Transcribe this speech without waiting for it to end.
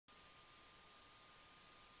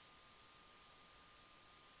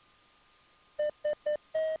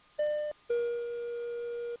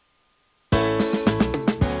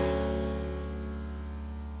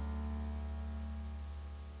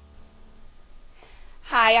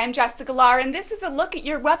Hi, I'm Jessica Lahr, and this is a look at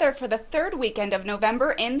your weather for the third weekend of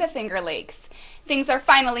November in the Finger Lakes. Things are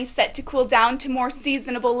finally set to cool down to more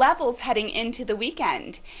seasonable levels heading into the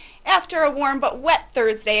weekend. After a warm but wet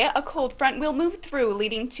Thursday, a cold front will move through,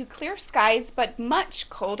 leading to clear skies but much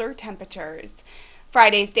colder temperatures.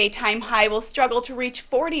 Friday's daytime high will struggle to reach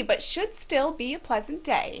 40 but should still be a pleasant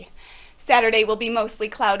day. Saturday will be mostly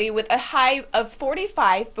cloudy with a high of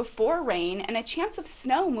 45 before rain, and a chance of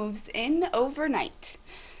snow moves in overnight.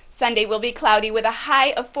 Sunday will be cloudy with a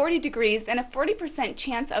high of 40 degrees and a 40%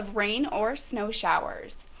 chance of rain or snow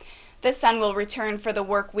showers. The sun will return for the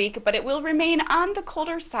work week, but it will remain on the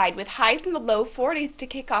colder side with highs in the low 40s to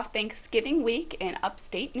kick off Thanksgiving week in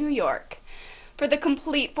upstate New York. For the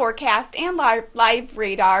complete forecast and live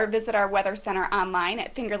radar, visit our Weather Center online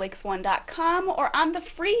at fingerlakes1.com or on the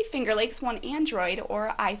free Finger Lakes One Android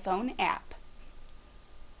or iPhone app.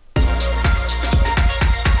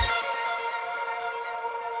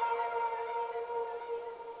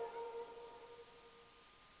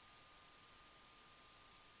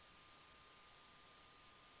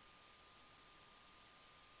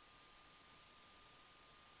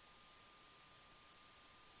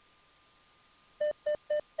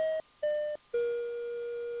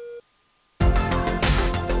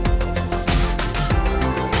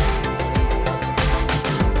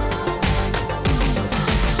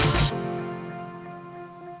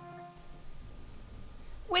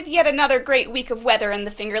 With yet another great week of weather in the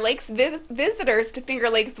Finger Lakes, visitors to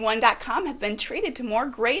fingerlakes1.com have been treated to more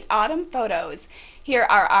great autumn photos. Here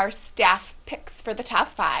are our staff picks for the top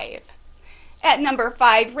 5. At number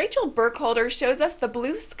 5, Rachel Burkholder shows us the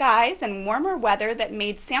blue skies and warmer weather that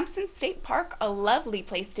made Sampson State Park a lovely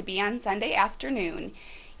place to be on Sunday afternoon,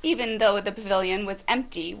 even though the pavilion was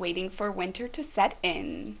empty, waiting for winter to set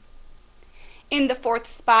in. In the 4th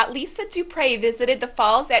spot, Lisa Dupre visited the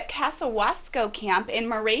falls at Casawasco Camp in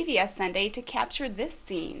Moravia Sunday to capture this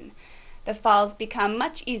scene. The falls become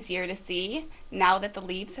much easier to see now that the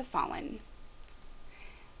leaves have fallen.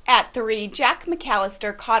 At 3, Jack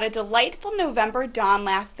McAllister caught a delightful November dawn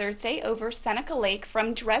last Thursday over Seneca Lake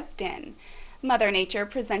from Dresden. Mother Nature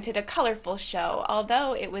presented a colorful show,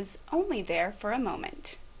 although it was only there for a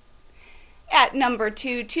moment. At number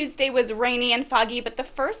 2, Tuesday was rainy and foggy, but the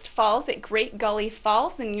first falls at Great Gully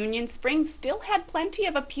Falls in Union Springs still had plenty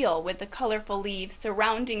of appeal with the colorful leaves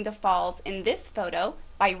surrounding the falls in this photo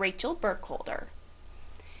by Rachel Burkholder.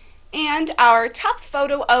 And our top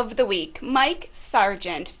photo of the week, Mike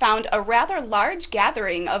Sargent found a rather large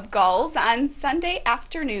gathering of gulls on Sunday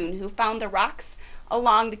afternoon who found the rocks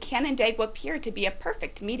along the Canandaigua Pier to be a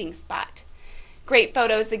perfect meeting spot. Great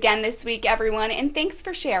photos again this week, everyone, and thanks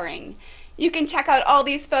for sharing. You can check out all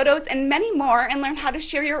these photos and many more and learn how to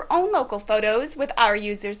share your own local photos with our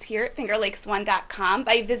users here at fingerlakes1.com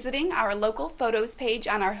by visiting our local photos page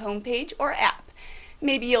on our homepage or app.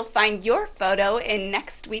 Maybe you'll find your photo in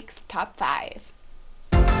next week's top 5.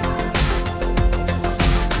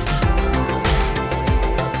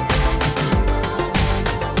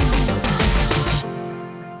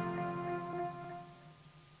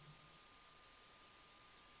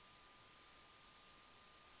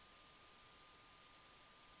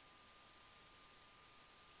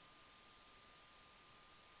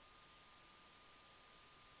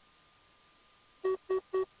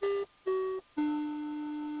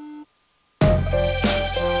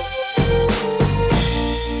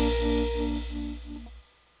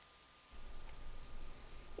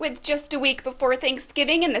 With just a week before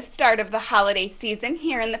Thanksgiving and the start of the holiday season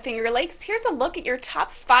here in the Finger Lakes, here's a look at your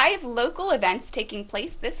top 5 local events taking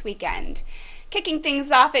place this weekend. Kicking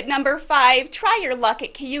things off at number 5, try your luck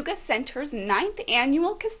at Cayuga Center's 9th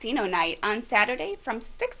Annual Casino Night on Saturday from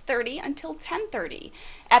 6:30 until 10:30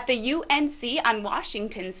 at the UNC on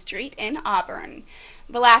Washington Street in Auburn.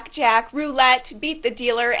 Blackjack, roulette, beat the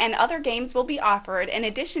dealer, and other games will be offered in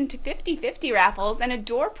addition to 50/50 raffles and a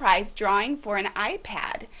door prize drawing for an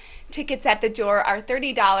iPad. Tickets at the door are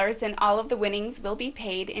 $30 and all of the winnings will be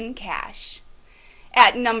paid in cash.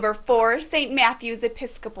 At number 4, St. Matthew's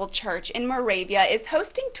Episcopal Church in Moravia is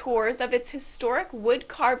hosting tours of its historic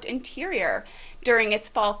wood-carved interior during its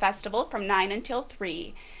fall festival from 9 until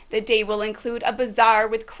 3. The day will include a bazaar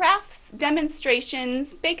with crafts,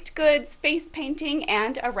 demonstrations, baked goods, face painting,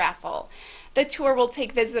 and a raffle. The tour will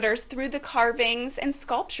take visitors through the carvings and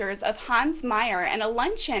sculptures of Hans Meyer, and a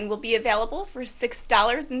luncheon will be available for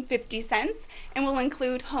 $6.50 and will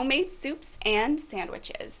include homemade soups and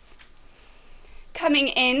sandwiches. Coming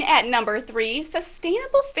in at number 3,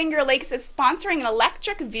 Sustainable Finger Lakes is sponsoring an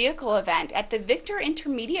electric vehicle event at the Victor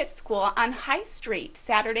Intermediate School on High Street,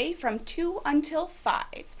 Saturday from 2 until 5.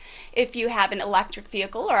 If you have an electric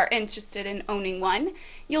vehicle or are interested in owning one,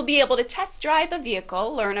 you'll be able to test drive a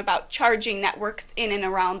vehicle, learn about charging networks in and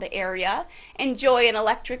around the area, enjoy an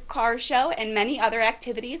electric car show, and many other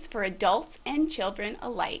activities for adults and children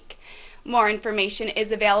alike. More information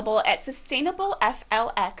is available at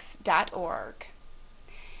sustainableflx.org.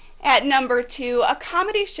 At number 2, a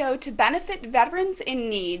comedy show to benefit veterans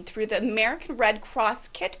in need through the American Red Cross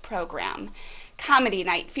Kit Program. Comedy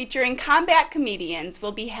night featuring combat comedians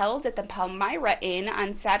will be held at the Palmyra Inn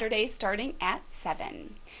on Saturday starting at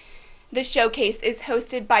 7. The showcase is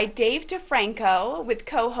hosted by Dave DeFranco with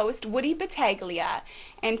co-host Woody Battaglia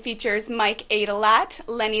and features Mike Adelot,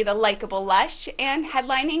 Lenny the Likeable Lush, and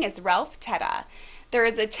headlining is Ralph Tetta. There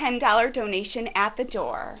is a $10 donation at the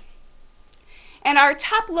door. And our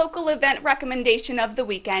top local event recommendation of the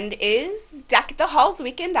weekend is Deck the Halls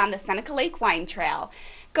weekend on the Seneca Lake Wine Trail.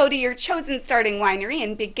 Go to your chosen starting winery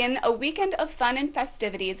and begin a weekend of fun and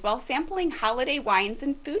festivities while sampling holiday wines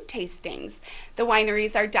and food tastings. The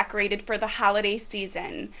wineries are decorated for the holiday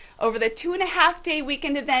season. Over the 2.5-day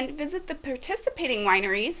weekend event, visit the participating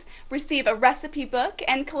wineries, receive a recipe book,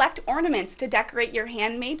 and collect ornaments to decorate your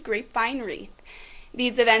handmade grapevine wreath.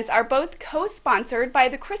 These events are both co-sponsored by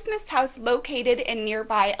the Christmas House located in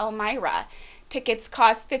nearby Elmira. Tickets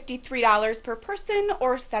cost $53 per person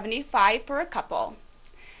or $75 for a couple.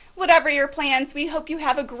 Whatever your plans, we hope you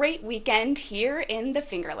have a great weekend here in the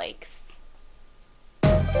Finger Lakes.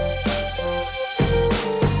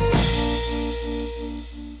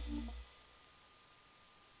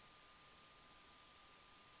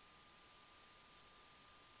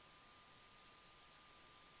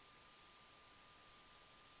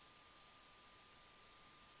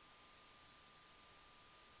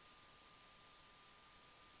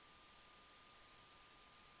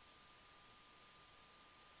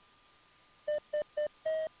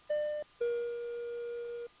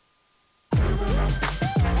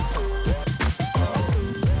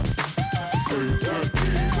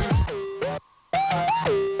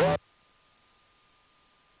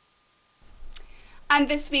 On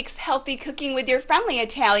this week's Healthy Cooking with Your Friendly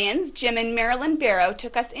Italians, Jim and Marilyn Barrow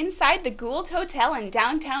took us inside the Gould Hotel in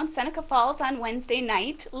downtown Seneca Falls on Wednesday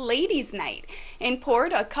night, Ladies' Night, and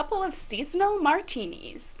poured a couple of seasonal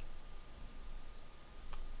martinis.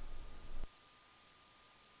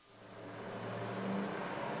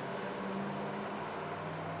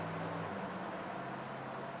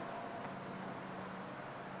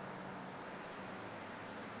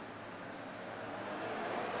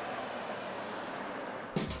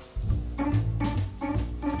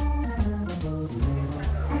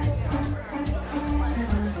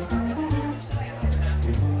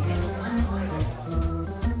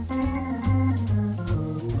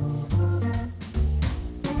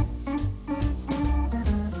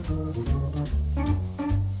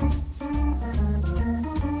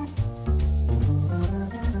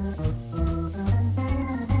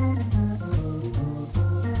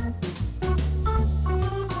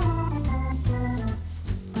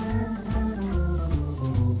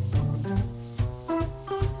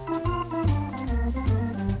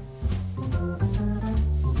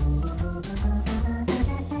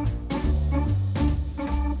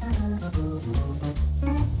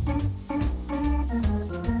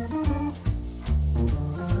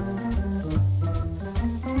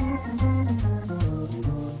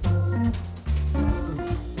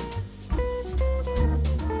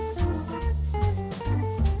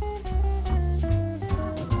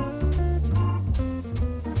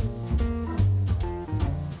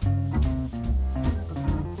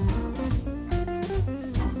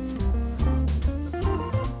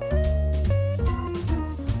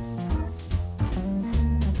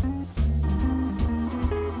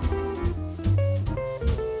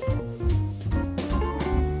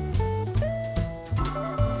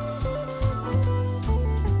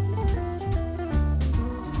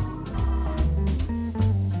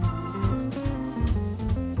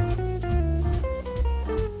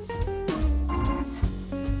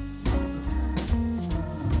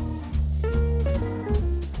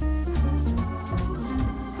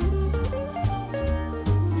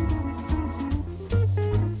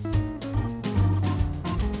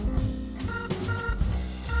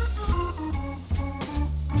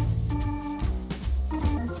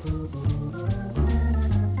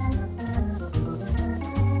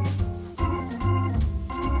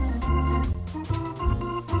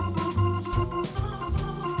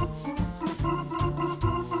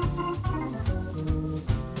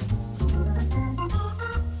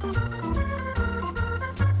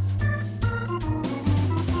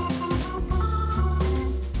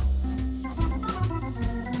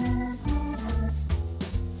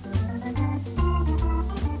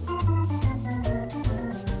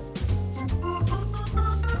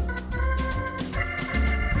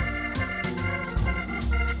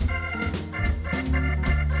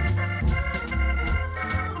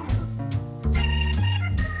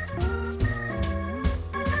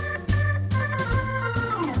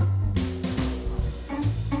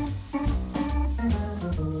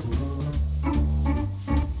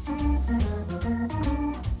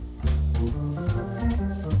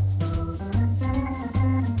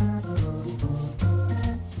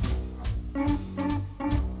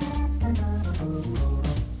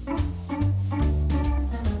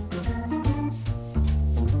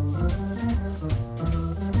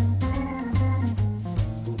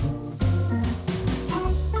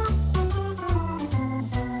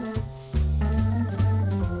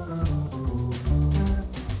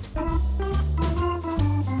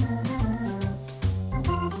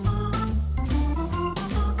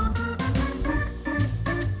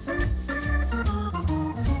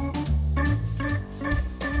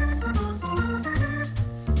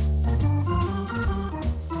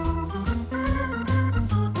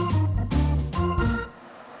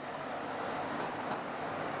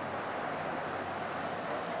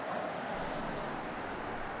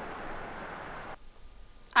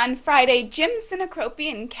 On Friday, Jim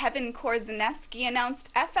Sinacropi and Kevin Korzaneski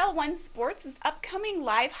announced FL1 Sports' upcoming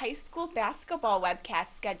live high school basketball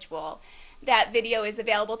webcast schedule. That video is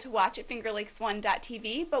available to watch at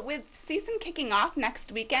FingerLakes1.tv, but with season kicking off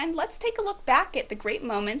next weekend, let's take a look back at the great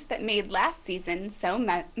moments that made last season so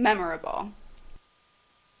memorable.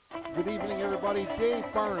 Good evening, everybody. Dave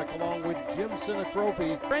Barnick along with Jim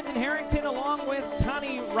Sinacropi. Brendan Harrington along with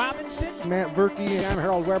Tony Robinson. Matt Verkey. I'm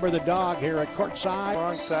Harold Weber, the dog, here at courtside.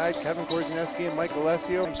 Alongside Kevin Korzaneski and Mike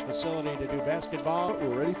Alessio. Nice facility to do basketball. We're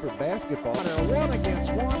ready for basketball. Hunter 1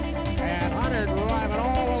 against 1, and Hunter driving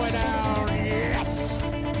all the way down. Yes!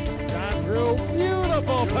 John Drew,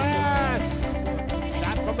 beautiful pass.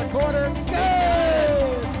 Shot from the corner.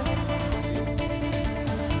 Good!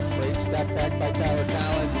 Great step back by Tyler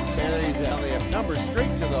Collins and buries Elliott. Number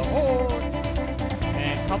straight to the hole.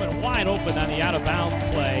 And coming wide open on the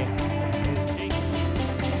out-of-bounds play is Jake.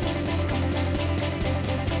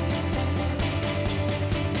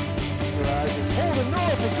 Garage is holding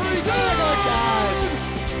north for three. Good!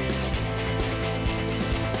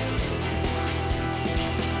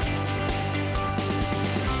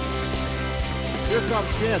 Here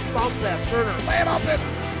comes chance. Bounce pass. Turner. Lay it up and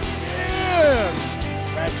in.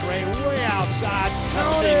 That's Ray way outside.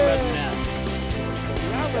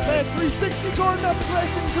 Around the bed, 360, Gordon up the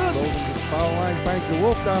Grayson, good. Golden to the foul line, finds the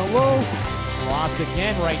Wolf down low. Loss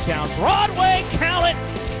again right down Broadway, count it!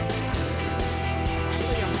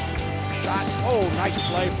 Shot, oh, nice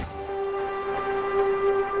play.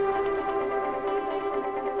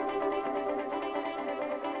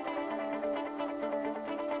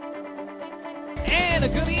 And a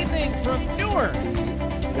good evening from Newark.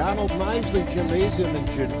 Donald Nisley Gymnasium in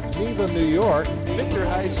Geneva, New York. Victor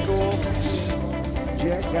High School.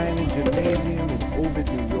 Jack Guinan Gymnasium in Ovid,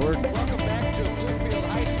 New York. Welcome back to Bluefield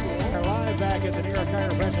High School. We're live back at the New York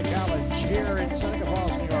Chiropractic College here in Seneca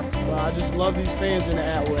Falls, New York. Well, I just love these fans in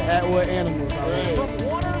Atwood. Atwood animals out here. From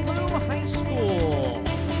Waterloo High School.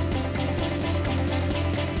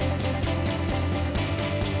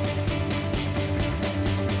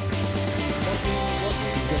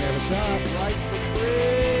 He's going to have a shot right for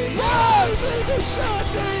three. Wow, he made the shot,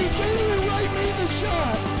 Dave. David Wright made the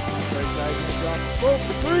shot. Right side, he's drop the slope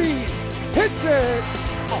for three. Hits it.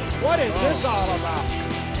 Oh, what is this all about?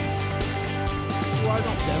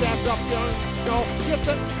 Steps up there. No, gets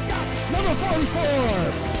it. Yes. Number 44.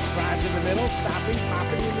 Drives in the middle, stopping,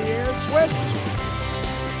 popping in the air, switch.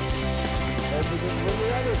 Everything from the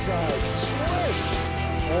other side. Swish.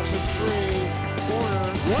 Open three. Corner.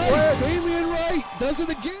 Right, Damian Wright does it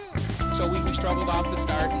again. So we struggled off the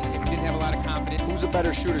start and we didn't have a lot of confidence. Who's a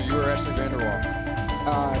better shooter, you or Ashley Vanderwall?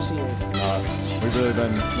 She is. We've really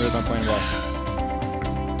been playing well.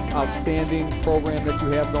 Outstanding program that you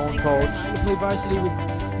have going, coach. To play varsity with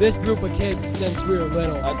this group of kids since we were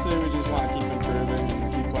little. I'd say we just want to keep improving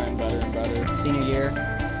and keep playing better and better. Senior year,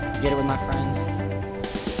 get it with my friends.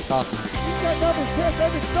 It's awesome. He's got numbers, pass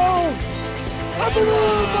Evan Stone.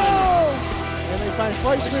 Unbelievable! And they find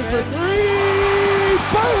Fleischman for three.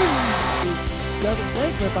 Bangs! Devin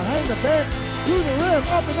Franklin behind the back, to the rim,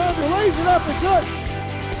 up and under, lays it up and good.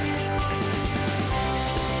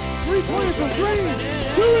 3-pointer from Green.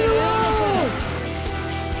 Two in a row!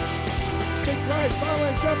 Big drive, foul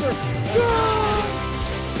line jumper. Good!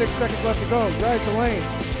 6 seconds left to go. Drive to lane.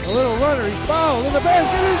 A little runner. He's fouled. And the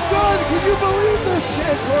basket is good. Can you believe this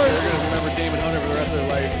kid, Corey? They're going to remember Damon Hunter for the rest of their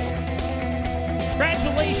lives.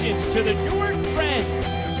 Congratulations to the Newark Friends.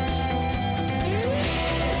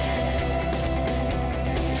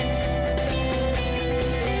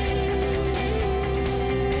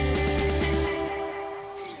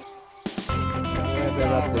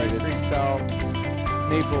 Red Creek's out,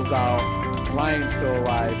 Naples out, Lyon's still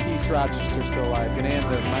alive, East Rochester's still alive,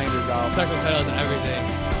 Gananda, Minder's out. Sectional titles and everything.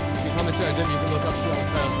 If you come into our gym, you can look up sectional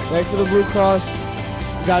titles. Back to the Blue Cross.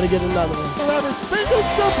 Got to get another one. 11 spins the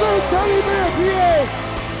big Teddy Bear PA.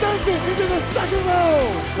 Sends it into the second row.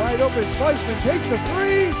 Wide open, Fleischman takes a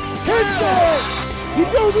three. Hits it. He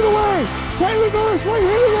throws it away. Taylor Norris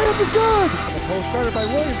right-handed layup is good. The post guarded by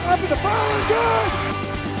Williams. Up in the foul and good.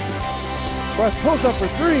 West post up for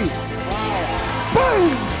three. Wow.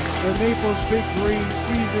 Bangs! The Naples Big Green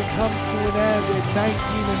season comes to an end at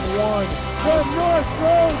 19-1. The North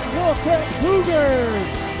Rose Wolfpack Cougars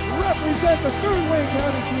represent the third Wayne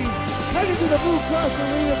County team headed to the Blue Cross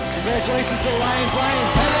Arena. Congratulations to the Lions.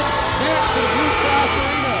 Lions headed back to Blue Cross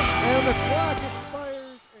Arena. And the clock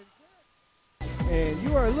expires. And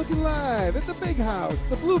you are looking live at the Big House,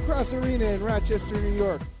 the Blue Cross Arena in Rochester, New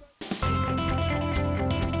York.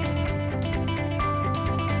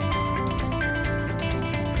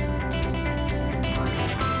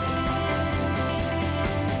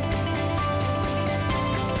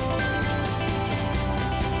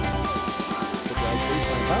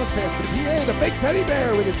 pass to PA, the big teddy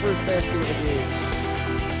bear with his first basket of the game.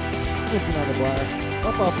 Vincent on the block.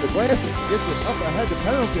 Up off the glass, gets it up ahead to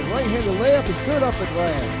Pendleton. Right-handed layup is good off the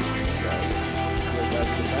glass. Good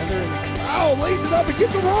defender, and lays it up and gets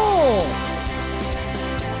a roll.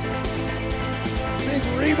 Big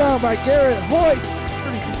rebound by Garrett Hoyt.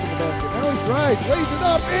 32 from the basket. Now he drives, lays it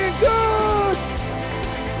up, and good!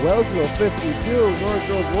 Wellsville 52, North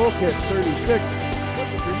Girls Wolcott 36.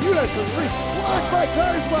 Bermuda for three. Blocked by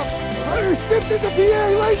Carswell. Hunter skips into PA,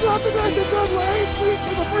 lays it off the glass, and good. Lions leads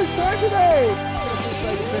for the first time today.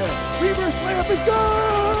 Reverse layup is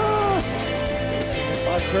good!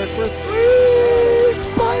 Boskirk for three!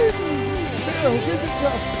 Bidens! Farrell gives it to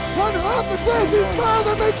Hunter off the glass, he's fouled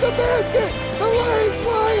and makes the basket! The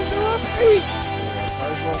Lions are up 8!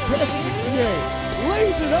 Carswell passes it to PA,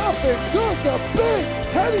 lays it up and good. The big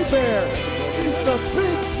teddy bear is the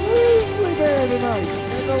big grizzly bear tonight.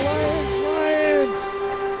 And the Lions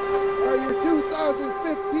are your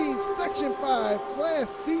 2015 Section 5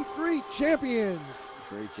 Class C3 champions.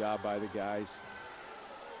 Great job by the guys.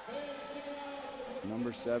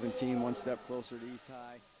 Number 17, one step closer to East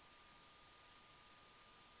High.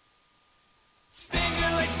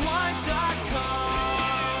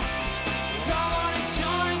 FingerLakesWine.com. Come on and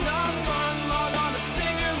join the fun. Log on to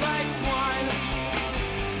Finger Lakes Wine.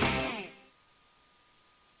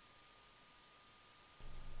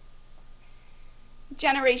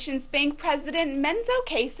 Generations Bank President Menzo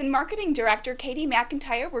Case and Marketing Director Katie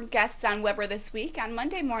McIntyre were guests on Weber This Week on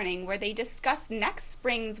Monday morning, where they discussed next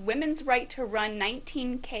spring's women's right to run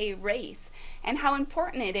 19K race and how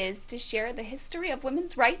important it is to share the history of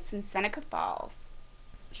women's rights in Seneca Falls.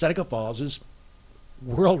 Seneca Falls is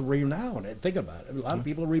world renowned. And think about it. A lot of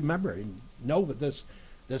people remember and know that this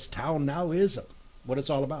town now is what it's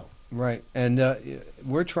all about. Right, and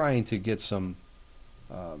we're trying to get some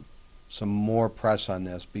more press on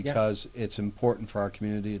this because it's important for our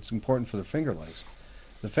community. It's important for the Finger Lakes.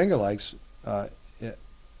 The Finger Lakes,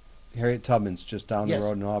 Harriet Tubman's just down the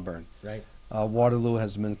road in Auburn. Right. Waterloo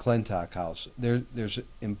has the McClintock House. There's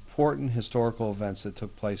important historical events that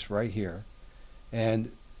took place right here,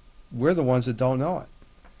 and we're the ones that don't know it.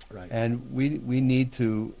 Right. And we need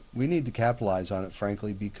to capitalize on it,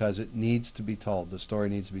 frankly, because it needs to be told. The story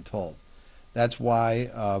needs to be told. That's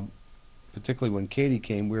why, particularly when Katie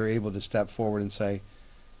came, we were able to step forward and say,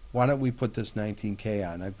 why don't we put this 19K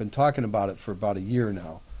on? I've been talking about it for about a year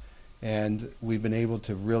now, and we've been able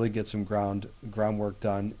to really get some groundwork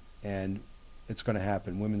done, and it's going to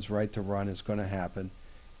happen. Women's right to run is going to happen,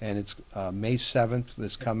 and it's May 7th,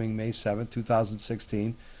 this coming May 7th,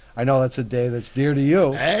 2016. I know that's a day that's dear to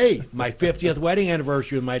you. Hey, my 50th wedding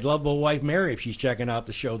anniversary with my lovable wife, Mary, if she's checking out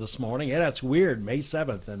the show this morning. Yeah, that's weird, May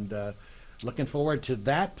 7th, and looking forward to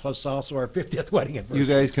that, plus also our 50th wedding anniversary. You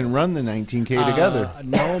guys can run the 19K together.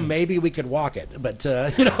 No, maybe we could walk it, but,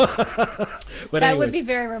 you know. But that would be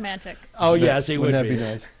very romantic. Oh, yes, it would be. Wouldn't that be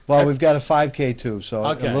nice? Well, we've got a 5K, too, so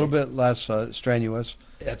Okay. a little bit less strenuous.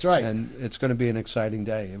 That's right. And it's going to be an exciting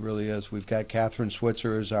day. It really is. We've got Catherine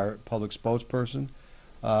Switzer as our public spokesperson,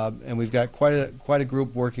 and we've got quite a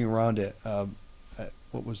group working around it.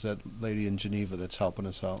 What was that lady in Geneva that's helping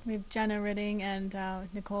us out? We have Jenna Ridding and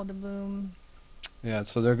Nicole DeBloom. Yeah,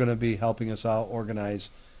 so they're going to be helping us out organize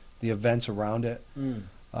the events around it.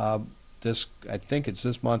 I think it's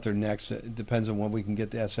this month or next. It depends on when we can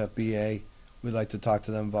get the SFBA. We'd like to talk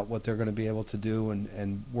to them about what they're going to be able to do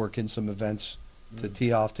and work in some events to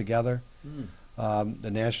tee off together.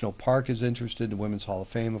 The National Park is interested. The Women's Hall of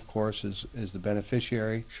Fame, of course, is the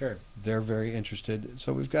beneficiary. Sure. They're very interested.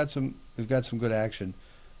 So we've got some good action.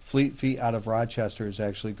 Fleet Feet out of Rochester is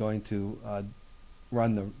actually going to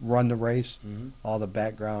run the race, all the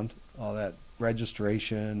background, all that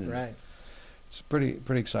registration. And right. It's pretty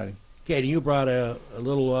exciting. Katie, you brought a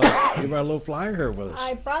little flyer here with us.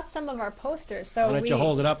 I brought some of our posters. So Why don't you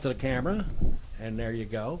hold it up to the camera, and there you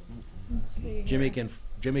go. Let's see Jimmy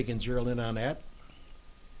here. can zero in on that.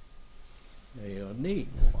 There you go. Neat.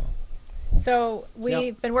 So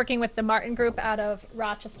we've been working with the Martin Group out of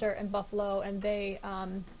Rochester and Buffalo, and they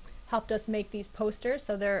helped us make these posters.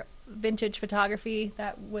 So they're vintage photography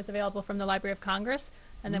that was available from the Library of Congress,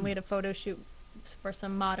 and then we had a photo shoot for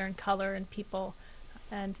some modern color and people,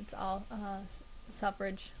 and it's all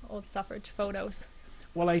old suffrage photos.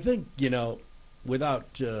 Well, I think, without,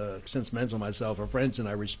 since Menzo and myself are friends, and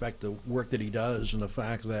I respect the work that he does and the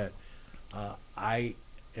fact that I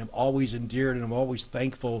am always endeared and I'm always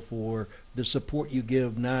thankful for the support you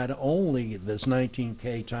give, not only this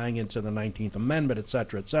 19K tying into the 19th Amendment, et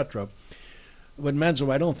cetera, but Menzo,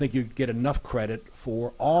 I don't think you get enough credit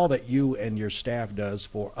for all that you and your staff does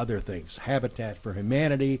for other things. Habitat for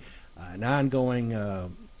Humanity, an ongoing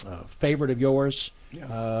favorite of yours.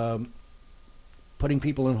 Yeah. Putting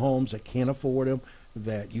people in homes that can't afford them,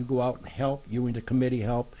 that you go out and help, you and the committee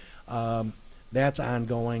help. That's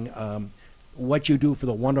ongoing. What you do for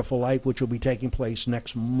the Wonderful Life, which will be taking place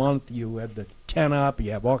next month. You have the 10 Up,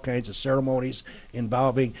 you have all kinds of ceremonies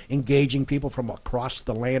involving engaging people from across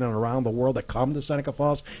the land and around the world that come to Seneca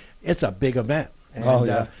Falls. It's a big event. And, oh,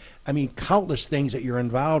 yeah. I mean, countless things that you're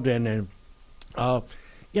involved in. And,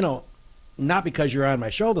 you know, not because you're on my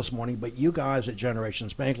show this morning, but you guys at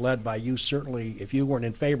Generations Bank, led by you, certainly, if you weren't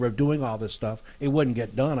in favor of doing all this stuff, it wouldn't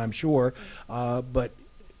get done, I'm sure. But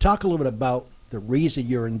talk a little bit about the reason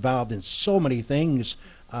you're involved in so many things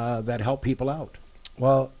that help people out.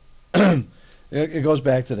 Well, it goes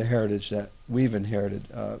back to the heritage that we've inherited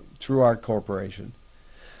through our corporation.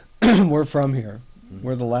 We're from here. Mm-hmm.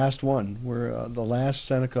 We're the last one. We're the last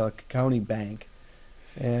Seneca County bank.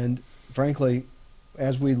 And frankly,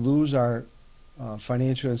 as we lose our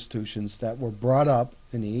financial institutions that were brought up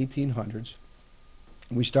in the 1800s,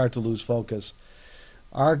 we start to lose focus.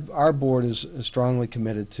 Our board is strongly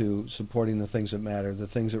committed to supporting the things that matter, the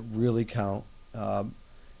things that really count, and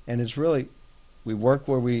it's really, we work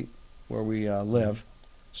where we live,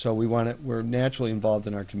 so we're naturally involved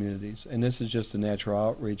in our communities, and this is just a natural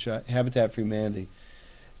outreach. Habitat for Humanity,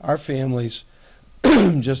 our families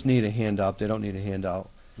just need a hand up. They don't need a handout.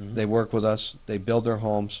 Mm-hmm. They work with us. They build their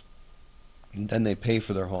homes, and then they pay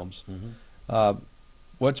for their homes. Mm-hmm.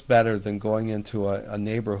 What's better than going into a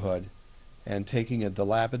neighborhood and taking a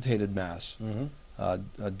dilapidated mess, mm-hmm.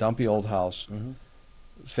 A dumpy old house, mm-hmm.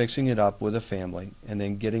 fixing it up with a family, and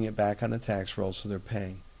then getting it back on the tax roll so they're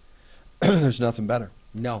paying? There's nothing better.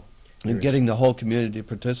 No. And getting the whole community to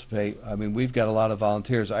participate. I mean, we've got a lot of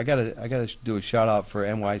volunteers. I gotta do a shout out for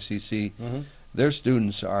NYCC. Mm-hmm. Their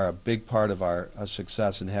students are a big part of our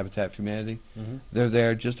success in Habitat for Humanity. Mm-hmm. They're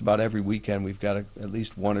there just about every weekend. We've got at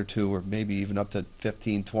least one or two, or maybe even up to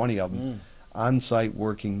 15, 20 of them on site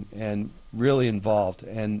working and really involved,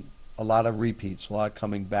 and a lot of repeats, a lot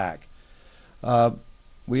coming back.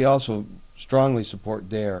 We also strongly support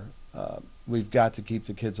DARE. We've got to keep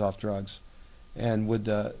the kids off drugs. And with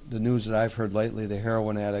the news that I've heard lately, the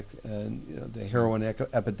heroin addict and the heroin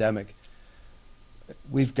epidemic,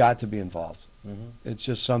 we've got to be involved. Mm-hmm. It's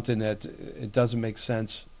just something that it doesn't make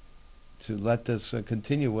sense to let this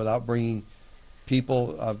continue without bringing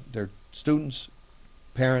people, their students,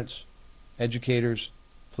 parents, educators,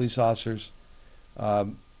 police officers,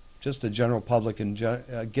 just the general public, and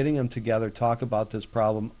getting them together, talk about this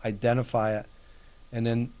problem, identify it, and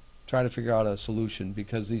then try to figure out a solution,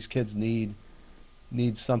 because these kids need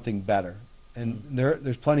something better. And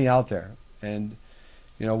there's plenty out there. And,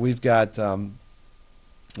 you know, we've got, I'm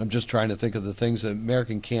just trying to think of the things. The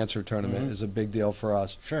American Cancer Tournament is a big deal for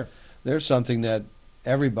us. Sure. There's something that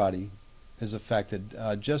everybody is affected.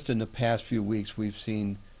 Just in the past few weeks, we've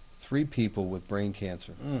seen 3 people with brain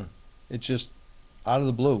cancer. It's just out of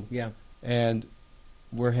the blue. Yeah. And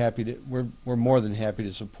we're more than happy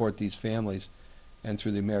to support these families, and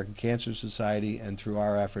through the American Cancer Society and through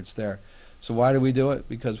our efforts there. So why do we do it?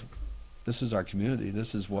 Because this is our community.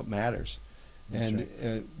 This is what matters. That's and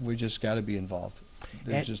right. We just got to be involved.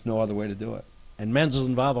 There's just no other way to do it. And Men's is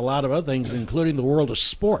involved in a lot of other things, including the world of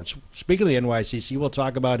sports. Speaking of the NYCC, we'll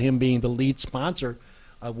talk about him being the lead sponsor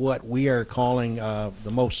of what we are calling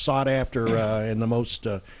the most sought-after and the most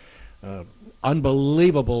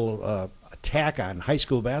unbelievable attack on high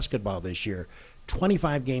school basketball this year.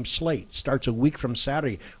 25-game slate starts a week from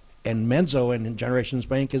Saturday. And Menzo and Generations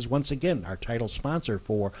Bank is once again our title sponsor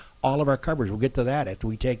for all of our coverage. We'll get to that after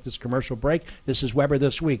we take this commercial break. This is Weber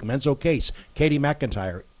This Week. Menzo Case, Katie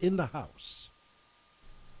McIntyre in the house.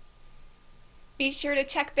 Be sure to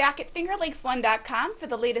check back at FingerLakes1.com for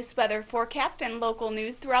the latest weather forecast and local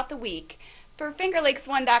news throughout the week. For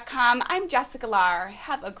FingerLakes1.com, I'm Jessica Lahr.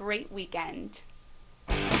 Have a great weekend.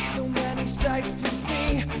 So many sights to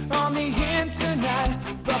see on the internet,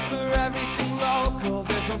 but for everything local,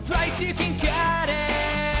 there's one place you can get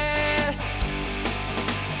it.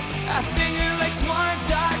 At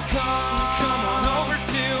FingerLakes1.com. Come on over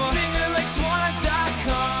to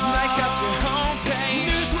FingerLakes1.com. Make us your homepage.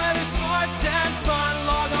 News, weather, sports, and fun.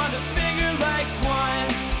 Log on to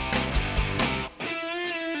FingerLakes1.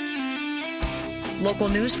 Local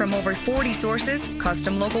news from over 40 sources,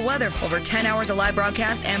 custom local weather, over 10 hours of live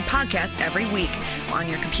broadcasts and podcasts every week on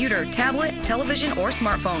your computer, tablet, television, or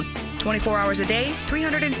smartphone. 24 hours a day,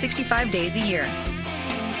 365 days a year.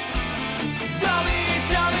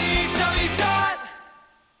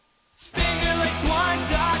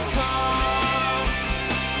 www.fingerlakes1.com.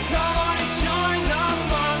 Come on and join the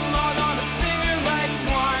fun. Log on to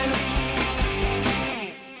FingerLakes1.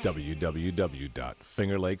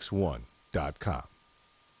 www.fingerlakes1.com.